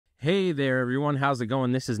Hey there, everyone. How's it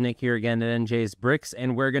going? This is Nick here again at NJ's Bricks,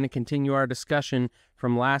 and we're going to continue our discussion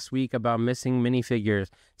from last week about missing minifigures.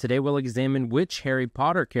 Today, we'll examine which Harry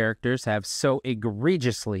Potter characters have so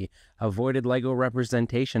egregiously avoided LEGO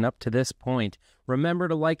representation up to this point. Remember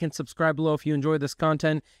to like and subscribe below if you enjoy this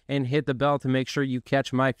content, and hit the bell to make sure you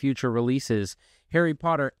catch my future releases. Harry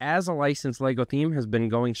Potter as a licensed LEGO theme has been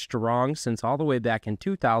going strong since all the way back in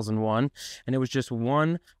 2001, and it was just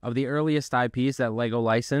one of the earliest IPs that LEGO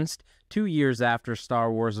licensed 2 years after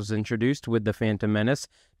Star Wars was introduced with The Phantom Menace.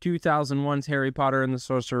 2001's Harry Potter and the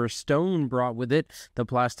Sorcerer's Stone brought with it the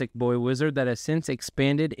plastic boy wizard that has since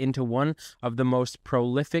expanded into one of the most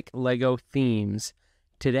prolific LEGO themes.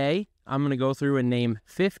 Today, I'm going to go through and name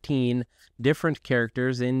 15 different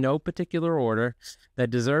characters in no particular order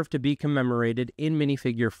that deserve to be commemorated in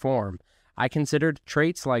minifigure form. I considered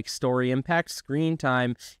traits like story impact, screen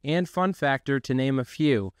time, and fun factor to name a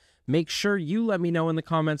few. Make sure you let me know in the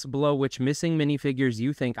comments below which missing minifigures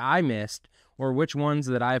you think I missed, or which ones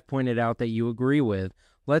that I've pointed out that you agree with.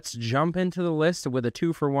 Let's jump into the list with a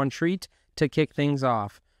 2-for-1 treat to kick things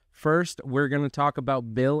off. First, we're going to talk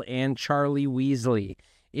about Bill and Charlie Weasley.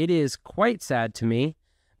 It is quite sad to me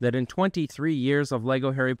that in 23 years of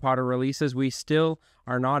LEGO Harry Potter releases, we still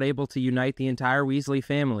are not able to unite the entire Weasley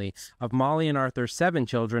family. Of Molly and Arthur's 7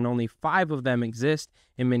 children, only 5 of them exist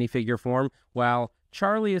in minifigure form. While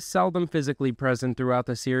Charlie is seldom physically present throughout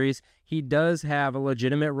the series, he does have a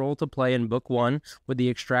legitimate role to play in Book 1 with the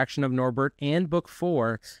extraction of Norbert, and Book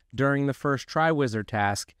 4 during the first Triwizard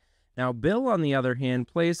task. Now, Bill, on the other hand,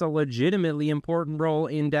 plays a legitimately important role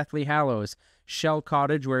in Deathly Hallows. Shell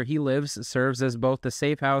Cottage, where he lives, serves as both the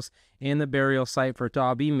safe house and the burial site for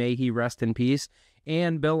Dobby, may he rest in peace.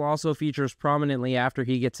 And Bill also features prominently after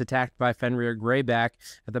he gets attacked by Fenrir Greyback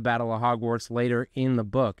at the Battle of Hogwarts later in the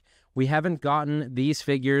book. We haven't gotten these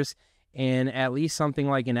figures in at least something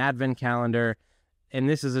like an advent calendar, and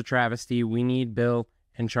this is a travesty. We need Bill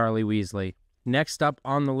and Charlie Weasley. Next up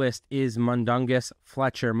on the list is Mundungus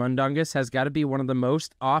Fletcher. Mundungus has got to be one of the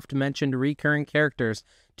most oft-mentioned recurring characters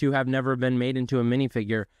to have never been made into a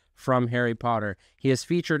minifigure from Harry Potter. He is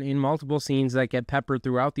featured in multiple scenes that get peppered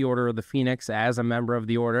throughout the Order of the Phoenix as a member of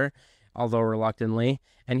the Order, although reluctantly,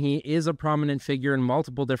 and he is a prominent figure in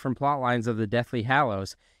multiple different plot lines of the Deathly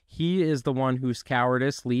Hallows. He is the one whose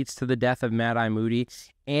cowardice leads to the death of Mad-Eye Moody,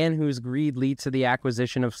 and whose greed leads to the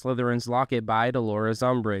acquisition of Slytherin's locket by Dolores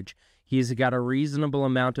Umbridge. He's got a reasonable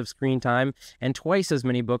amount of screen time and twice as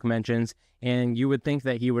many book mentions, and you would think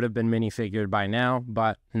that he would have been minifigured by now,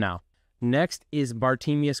 but no. Next is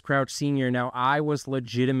Bartemius Crouch Sr. Now, I was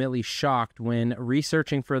legitimately shocked when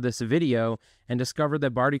researching for this video and discovered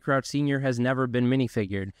that Barty Crouch Sr. has never been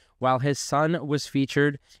minifigured. While his son was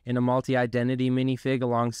featured in a multi-identity minifig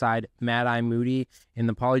alongside Mad-Eye Moody in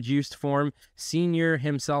the polyjuiced form, Sr.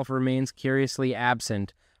 himself remains curiously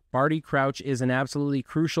absent. Barty Crouch is an absolutely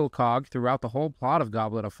crucial cog throughout the whole plot of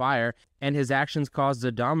Goblet of Fire, and his actions caused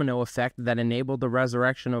a domino effect that enabled the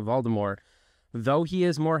resurrection of Voldemort. Though he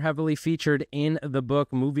is more heavily featured in the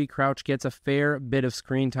book, movie Crouch gets a fair bit of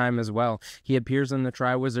screen time as well. He appears in the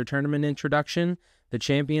Triwizard Tournament introduction, the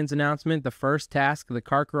Champions announcement, the first task, the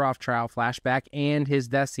Karkaroff trial flashback, and his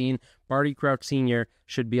death scene. Barty Crouch Sr.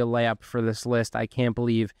 should be a layup for this list. I can't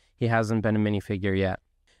believe he hasn't been a minifigure yet.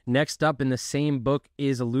 Next up in the same book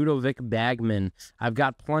is Ludovic Bagman. I've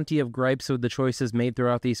got plenty of gripes with the choices made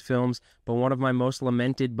throughout these films, but one of my most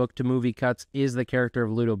lamented book-to-movie cuts is the character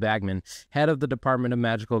of Ludo Bagman. Head of the Department of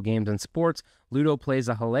Magical Games and Sports, Ludo plays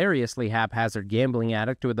a hilariously haphazard gambling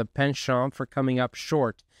addict with a penchant for coming up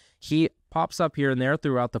short. He pops up here and there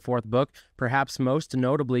throughout the 4th book, perhaps most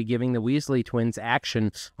notably giving the Weasley twins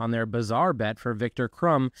action on their bizarre bet for Victor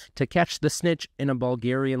Krum to catch the snitch in a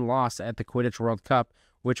Bulgarian loss at the Quidditch World Cup,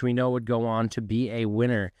 which we know would go on to be a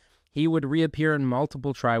winner. He would reappear in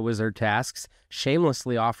multiple Triwizard tasks,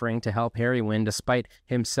 shamelessly offering to help Harry win despite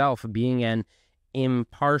himself being an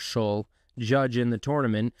impartial judge in the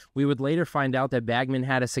tournament. We would later find out that Bagman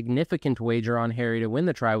had a significant wager on Harry to win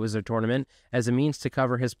the Triwizard Tournament as a means to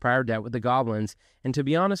cover his prior debt with the Goblins. And to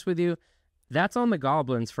be honest with you, that's on the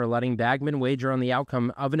Goblins for letting Bagman wager on the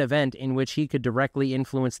outcome of an event in which he could directly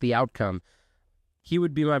influence the outcome. He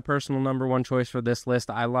would be my personal number 1 choice for this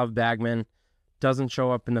list. I love Bagman. Doesn't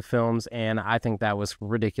show up in the films, and I think that was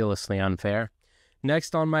ridiculously unfair.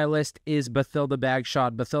 Next on my list is Bathilda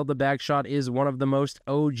Bagshot. Bathilda Bagshot is one of the most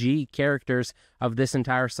OG characters of this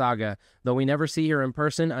entire saga. Though we never see her in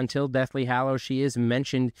person until Deathly Hallows, she is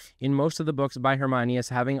mentioned in most of the books by Hermione as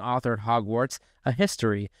having authored Hogwarts, a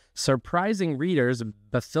history. Surprising readers,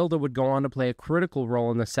 Bathilda would go on to play a critical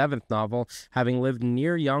role in the 7th novel, having lived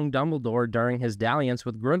near young Dumbledore during his dalliance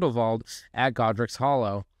with Grindelwald at Godric's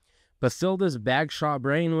Hollow. Bathilda's bag-shot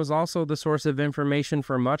brain was also the source of information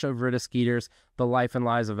for much of Rita Skeeter's The Life and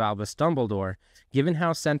Lies of Albus Dumbledore. Given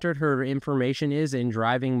how centered her information is in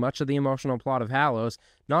driving much of the emotional plot of Hallows,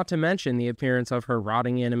 not to mention the appearance of her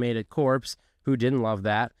rotting animated corpse, who didn't love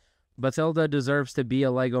that, Bathilda deserves to be a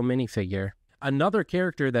LEGO minifigure. Another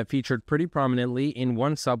character that featured pretty prominently in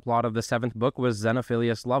one subplot of the 7th book was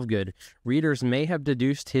Xenophilius Lovegood. Readers may have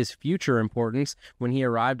deduced his future importance when he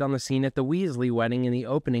arrived on the scene at the Weasley wedding in the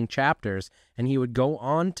opening chapters, and he would go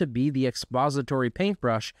on to be the expository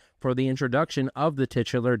paintbrush for the introduction of the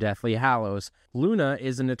titular Deathly Hallows. Luna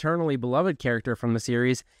is an eternally beloved character from the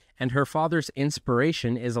series, and her father's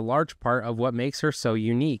inspiration is a large part of what makes her so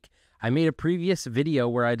unique. I made a previous video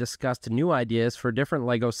where I discussed new ideas for different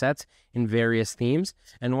LEGO sets in various themes,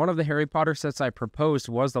 and one of the Harry Potter sets I proposed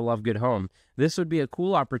was the Lovegood home. This would be a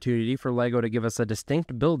cool opportunity for LEGO to give us a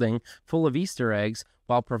distinct building full of Easter eggs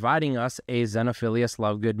while providing us a Xenophilius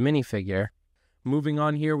Lovegood minifigure. Moving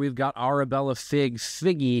on here, we've got Arabella Fig.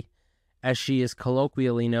 Figgy, as she is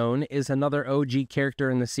colloquially known, is another OG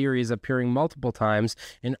character in the series, appearing multiple times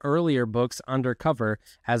in earlier books undercover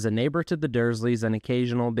as a neighbor to the Dursleys and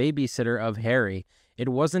occasional babysitter of Harry. It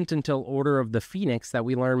wasn't until Order of the Phoenix that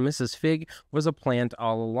we learned Mrs. Fig was a plant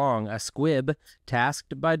all along, a squib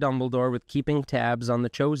tasked by Dumbledore with keeping tabs on the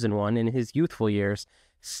Chosen One in his youthful years.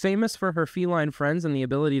 Famous for her feline friends and the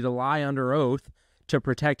ability to lie under oath to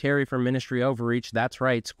protect Harry from Ministry overreach, that's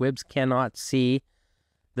right, squibs cannot see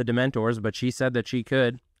the Dementors, but she said that she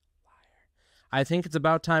could. I think it's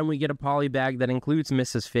about time we get a poly bag that includes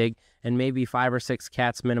Mrs. Fig and maybe 5 or 6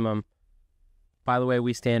 cats minimum. By the way,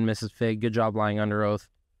 we stand Mrs. Fig. Good job lying under oath.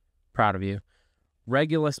 Proud of you.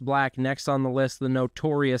 Regulus Black, next on the list, the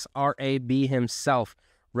notorious R.A.B. himself.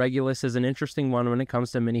 Regulus is an interesting one when it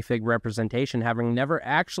comes to minifig representation, having never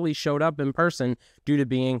actually showed up in person due to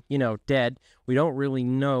being, dead. We don't really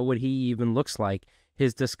know what he even looks like.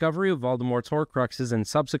 His discovery of Voldemort's Horcruxes and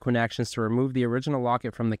subsequent actions to remove the original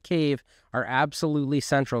locket from the cave are absolutely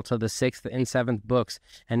central to the 6th and 7th books,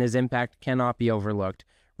 and his impact cannot be overlooked.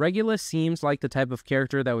 Regulus seems like the type of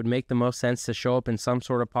character that would make the most sense to show up in some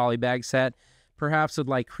sort of polybag set, perhaps with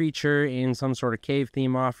like Creature in some sort of cave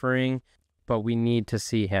theme offering, but we need to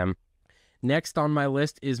see him. Next on my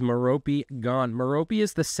list is Merope Gaunt. Merope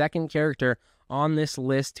is the second character on this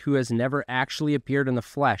list who has never actually appeared in the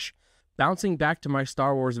flesh. Bouncing back to my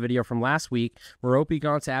Star Wars video from last week, Merope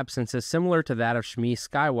Gaunt's absence is similar to that of Shmi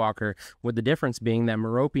Skywalker, with the difference being that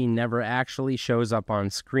Merope never actually shows up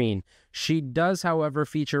on screen. She does, however,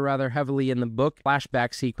 feature rather heavily in the book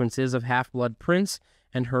flashback sequences of Half-Blood Prince,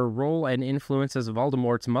 and her role and influence as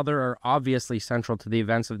Voldemort's mother are obviously central to the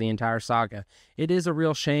events of the entire saga. It is a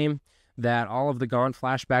real shame that all of the Gaunt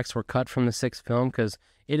flashbacks were cut from the 6th film, because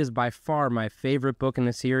it is by far my favorite book in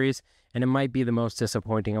the series, and it might be the most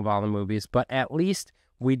disappointing of all the movies, but at least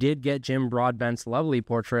we did get Jim Broadbent's lovely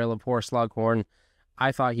portrayal of Horace Slughorn.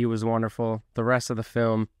 I thought he was wonderful. The rest of the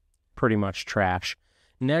film, pretty much trash.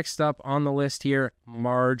 Next up on the list here,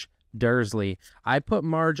 Marge Dursley. I put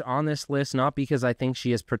Marge on this list not because I think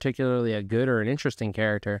she is particularly a good or an interesting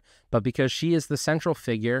character, but because she is the central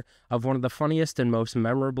figure of one of the funniest and most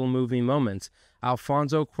memorable movie moments.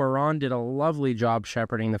 Alfonso Cuarón did a lovely job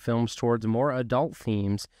shepherding the films towards more adult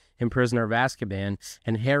themes in Prisoner of Azkaban,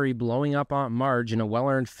 and Harry blowing up Aunt Marge in a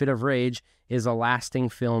well-earned fit of rage is a lasting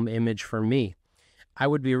film image for me. I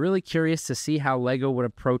would be really curious to see how LEGO would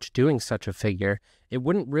approach doing such a figure. It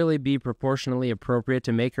wouldn't really be proportionally appropriate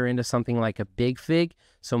to make her into something like a big fig,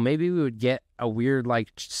 so maybe we would get a weird,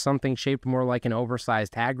 something shaped more like an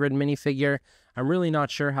oversized Hagrid minifigure. I'm really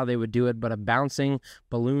not sure how they would do it, but a bouncing,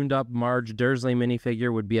 ballooned-up Marge Dursley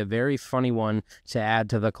minifigure would be a very funny one to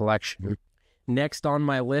add to the collection. Next on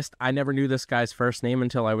my list, I never knew this guy's first name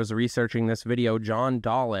until I was researching this video, John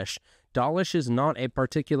Dawlish. Dawlish is not a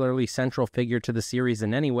particularly central figure to the series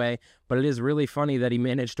in any way, but it is really funny that he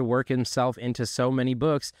managed to work himself into so many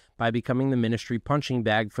books by becoming the Ministry punching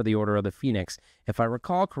bag for the Order of the Phoenix. If I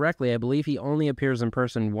recall correctly, I believe he only appears in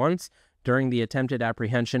person once during the attempted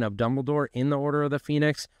apprehension of Dumbledore in the Order of the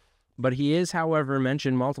Phoenix, but he is, however,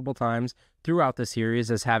 mentioned multiple times throughout the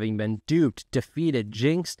series as having been duped, defeated,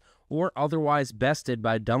 jinxed, or otherwise bested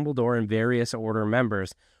by Dumbledore and various Order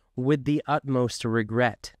members, with the utmost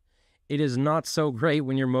regret. It is not so great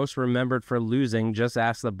when you're most remembered for losing, just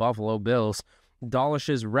ask the Buffalo Bills.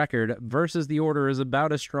 Dawlish's record versus the Order is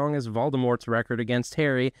about as strong as Voldemort's record against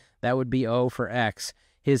Harry. That would be O for X.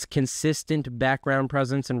 His consistent background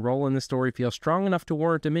presence and role in the story feels strong enough to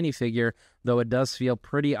warrant a minifigure, though it does feel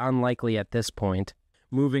pretty unlikely at this point.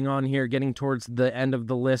 Moving on here, getting towards the end of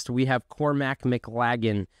the list, we have Cormac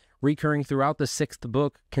McLagan. Recurring throughout the 6th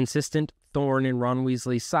book, consistent thorn in Ron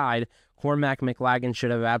Weasley's side, Cormac McLaggen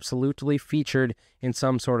should have absolutely featured in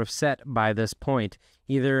some sort of set by this point,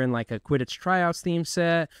 either in like a Quidditch tryouts theme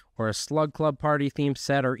set, or a Slug Club party theme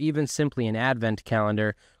set, or even simply an advent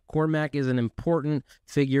calendar. Cormac is an important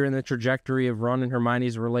figure in the trajectory of Ron and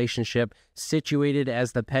Hermione's relationship, situated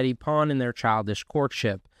as the petty pawn in their childish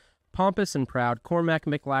courtship. Pompous and proud, Cormac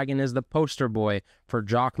McLaggen is the poster boy for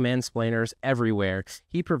jock mansplainers everywhere.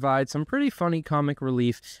 He provides some pretty funny comic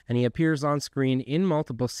relief, and he appears on screen in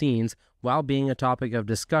multiple scenes while being a topic of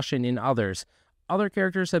discussion in others. Other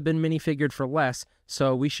characters have been minifigured for less,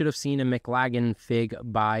 so we should have seen a McLaggen fig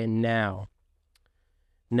by now.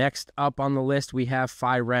 Next up on the list, we have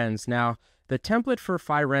Firenze. Now, the template for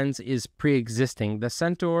Firenze is pre-existing. The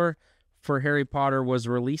Centaur for Harry Potter was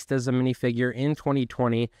released as a minifigure in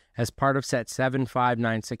 2020 as part of set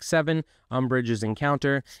 75967, Umbridge's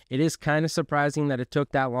Encounter. It is kind of surprising that it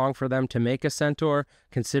took that long for them to make a Centaur,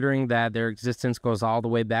 considering that their existence goes all the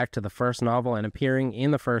way back to the first novel and appearing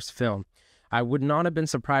in the first film. I would not have been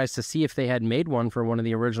surprised to see if they had made one for one of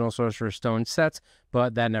the original Sorcerer's Stone sets,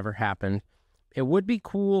 but that never happened. It would be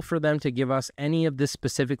cool for them to give us any of the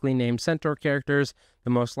specifically named Centaur characters, the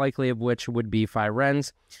most likely of which would be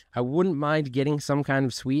Firenze. I wouldn't mind getting some kind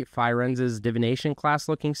of sweet Firenze's Divination class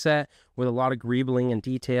looking set with a lot of greebling and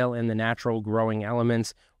detail and the natural growing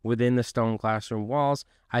elements within the stone classroom walls.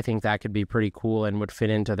 I think that could be pretty cool and would fit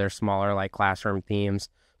into their smaller like classroom themes.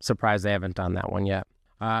 Surprised they haven't done that one yet.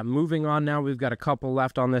 Moving on now, we've got a couple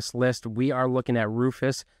left on this list. We are looking at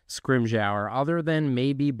Rufus Scrimgeour. Other than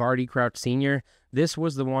maybe Barty Crouch Sr., this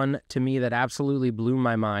was the one to me that absolutely blew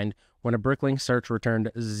my mind when a Bricklink search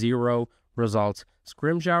returned 0 results.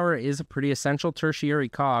 Scrimgeour is a pretty essential tertiary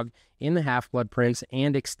cog in the Half-Blood Prince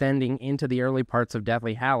and extending into the early parts of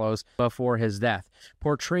Deathly Hallows before his death.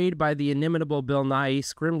 Portrayed by the inimitable Bill Nighy,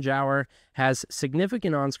 Scrimgeour has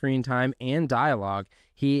significant on-screen time and dialogue.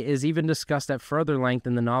 He is even discussed at further length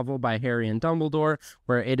in the novel by Harry and Dumbledore,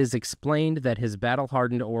 where it is explained that his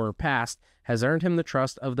battle-hardened Auror past has earned him the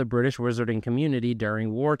trust of the British wizarding community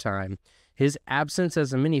during wartime. His absence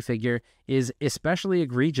as a minifigure is especially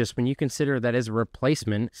egregious when you consider that his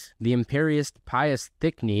replacement, the imperious Pius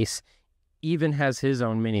Thickniece, even has his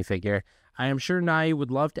own minifigure. I am sure Nighy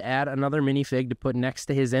would love to add another minifig to put next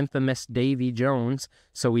to his infamous Davy Jones,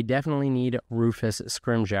 so we definitely need Rufus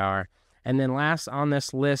Scrimgeour. And then last on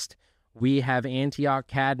this list, we have Antioch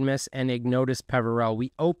Cadmus and Ignotus Peverell.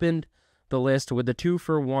 We opened the list with a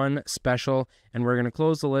 2-for-1 special, and we're going to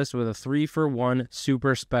close the list with a 3-for-1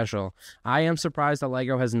 super special. I am surprised that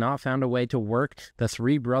LEGO has not found a way to work the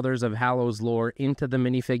Three Brothers of Hallows lore into the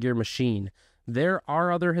minifigure machine. There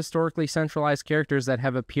are other historically centralized characters that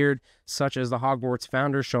have appeared, such as the Hogwarts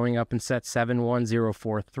Founder showing up in set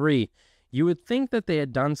 71043. You would think that they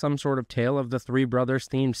had done some sort of Tale of the Three Brothers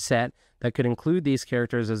themed set that could include these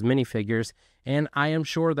characters as minifigures, and I am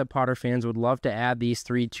sure that Potter fans would love to add these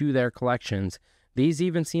three to their collections. These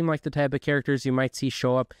even seem like the type of characters you might see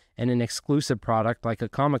show up in an exclusive product like a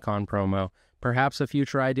Comic-Con promo. Perhaps a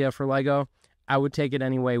future idea for LEGO? I would take it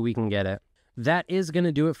any way we can get it. That is going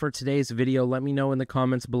to do it for today's video. Let me know in the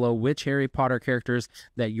comments below which Harry Potter characters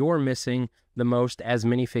that you're missing the most as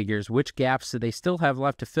minifigures. Which gaps do they still have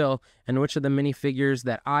left to fill, and which of the minifigures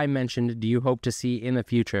that I mentioned do you hope to see in the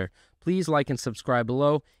future? Please like and subscribe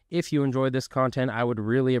below. If you enjoyed this content, I would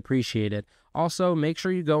really appreciate it. Also, make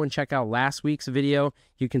sure you go and check out last week's video.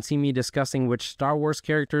 You can see me discussing which Star Wars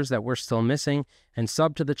characters that we're still missing, and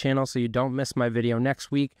sub to the channel so you don't miss my video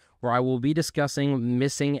next week, where I will be discussing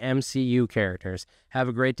missing MCU characters. Have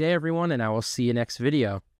a great day, everyone, and I will see you next video.